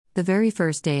The very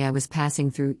first day I was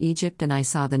passing through Egypt and I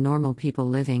saw the normal people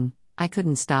living, I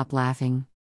couldn't stop laughing.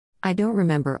 I don't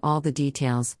remember all the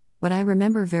details, but I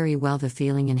remember very well the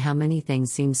feeling and how many things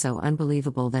seem so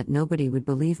unbelievable that nobody would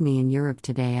believe me in Europe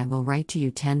today. I will write to you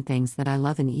 10 things that I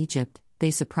love in Egypt.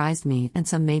 They surprised me and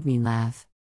some made me laugh.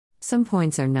 Some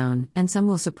points are known and some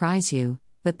will surprise you,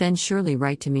 but then surely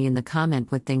write to me in the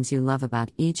comment what things you love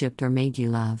about Egypt or made you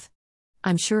love.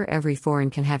 I'm sure every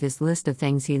foreign can have his list of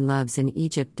things he loves in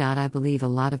Egypt. I believe a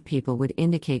lot of people would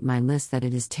indicate my list that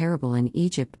it is terrible in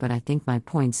Egypt, but I think my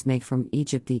points make from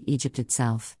Egypt the Egypt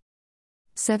itself.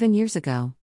 7 years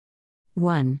ago.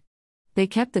 1. They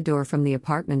kept the door from the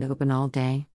apartment open all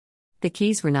day. The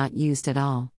keys were not used at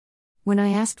all. When I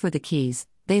asked for the keys,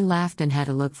 they laughed and had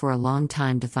to look for a long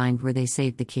time to find where they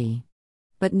saved the key.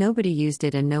 But nobody used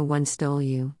it and no one stole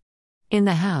you. In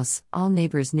the house, all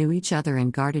neighbors knew each other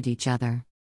and guarded each other.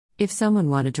 If someone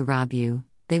wanted to rob you,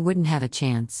 they wouldn't have a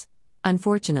chance.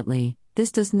 Unfortunately, this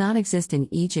does not exist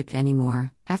in Egypt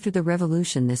anymore. After the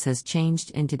revolution, this has changed,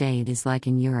 and today it is like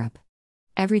in Europe.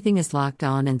 Everything is locked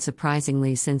on, and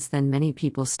surprisingly, since then, many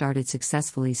people started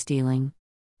successfully stealing.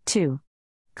 2.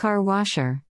 Car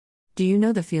washer. Do you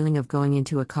know the feeling of going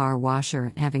into a car washer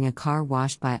and having a car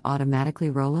washed by automatically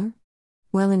roller?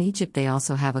 Well, in Egypt they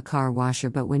also have a car washer,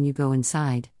 but when you go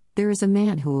inside, there is a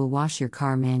man who will wash your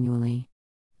car manually.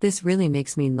 This really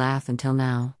makes me laugh until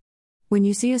now. When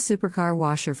you see a supercar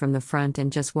washer from the front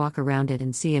and just walk around it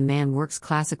and see a man works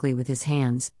classically with his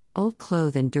hands, old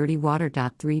clothes and dirty water.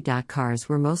 3. Cars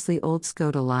were mostly old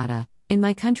Skoda Lada. In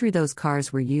my country those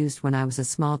cars were used when I was a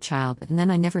small child and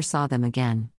then I never saw them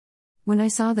again. When I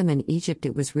saw them in Egypt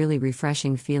it was really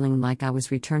refreshing, feeling like I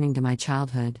was returning to my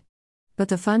childhood. But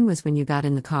the fun was when you got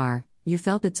in the car, you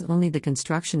felt it's only the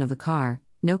construction of the car,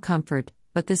 no comfort,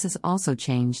 but this has also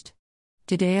changed.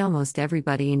 Today almost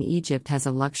everybody in Egypt has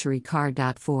a luxury car.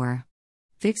 4.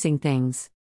 Fixing things.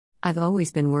 I've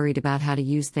always been worried about how to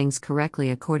use things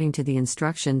correctly according to the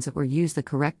instructions or use the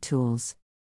correct tools.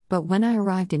 But when I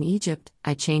arrived in Egypt,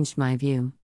 I changed my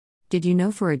view. Did you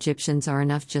know for Egyptians are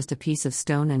enough just a piece of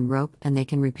stone and rope and they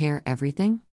can repair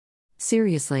everything?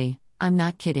 Seriously, I'm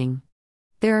not kidding.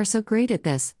 They are so great at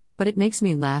this, but it makes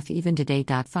me laugh even today.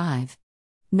 5.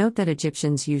 Note that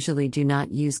Egyptians usually do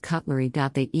not use cutlery.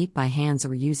 They eat by hands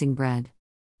or using bread.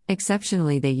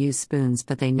 Exceptionally they use spoons,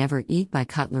 but they never eat by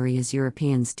cutlery as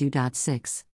Europeans do.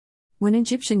 6. When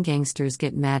Egyptian gangsters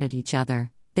get mad at each other,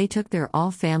 they took their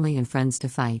all family and friends to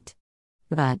fight.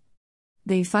 But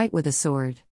they fight with a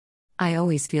sword. I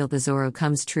always feel the Zorro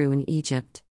comes true in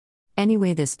Egypt.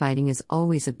 Anyway, this fighting is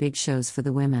always a big show for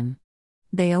the women.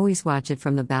 They always watch it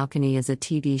from the balcony as a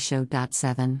TV show.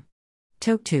 7.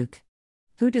 Tuk-tuk.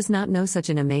 Who does not know such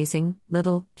an amazing,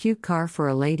 little, cute car for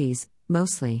a ladies,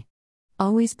 mostly?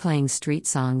 Always playing street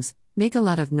songs, make a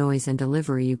lot of noise and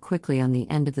deliver you quickly on the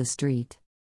end of the street.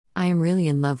 I am really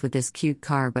in love with this cute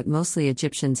car, but mostly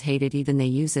Egyptians hate it, even they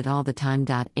use it all the time.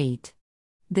 8.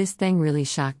 This thing really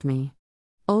shocked me.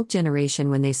 Old generation,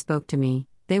 when they spoke to me,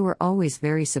 they were always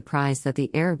very surprised that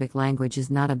the Arabic language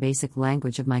is not a basic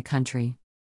language of my country.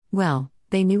 Well,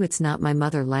 they knew it's not my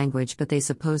mother language, but they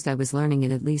supposed I was learning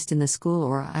it at least in the school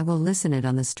or I will listen it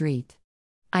on the street.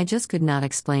 I just could not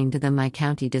explain to them my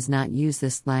county does not use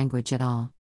this language at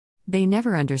all. They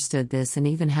never understood this and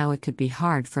even how it could be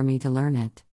hard for me to learn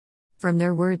it. From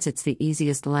their words, it's the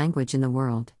easiest language in the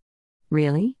world.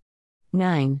 Really?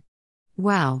 9.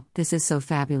 Wow, this is so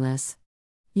fabulous.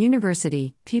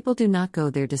 University, people do not go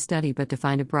there to study but to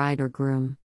find a bride or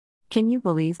groom. Can you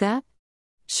believe that?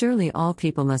 Surely all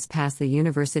people must pass the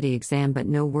university exam, but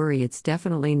no worry, it's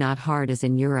definitely not hard as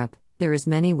in Europe. There is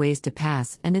many ways to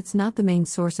pass and it's not the main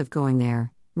source of going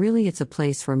there. Really, it's a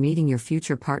place for meeting your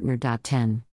future partner.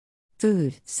 10.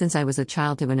 Food. Since I was a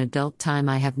child to an adult time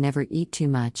I have never eat too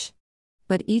much.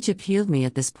 But Egypt healed me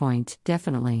at this point,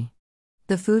 definitely.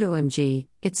 The food, OMG,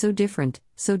 it's so different,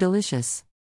 so delicious.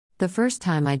 The first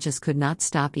time I just could not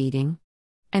stop eating.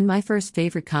 And my first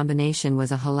favorite combination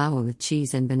was a halawa with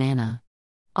cheese and banana.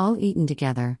 All eaten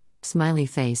together, smiley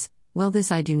face. Well,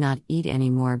 this I do not eat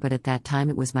anymore, but at that time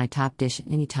it was my top dish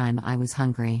anytime I was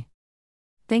hungry.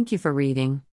 Thank you for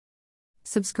reading.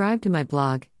 Subscribe to my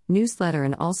blog, newsletter,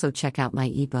 and also check out my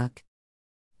ebook.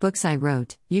 Books I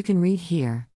wrote, you can read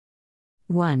here.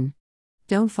 1.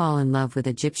 Don't fall in love with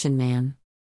Egyptian man.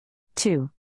 2.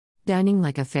 Dining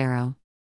like a pharaoh.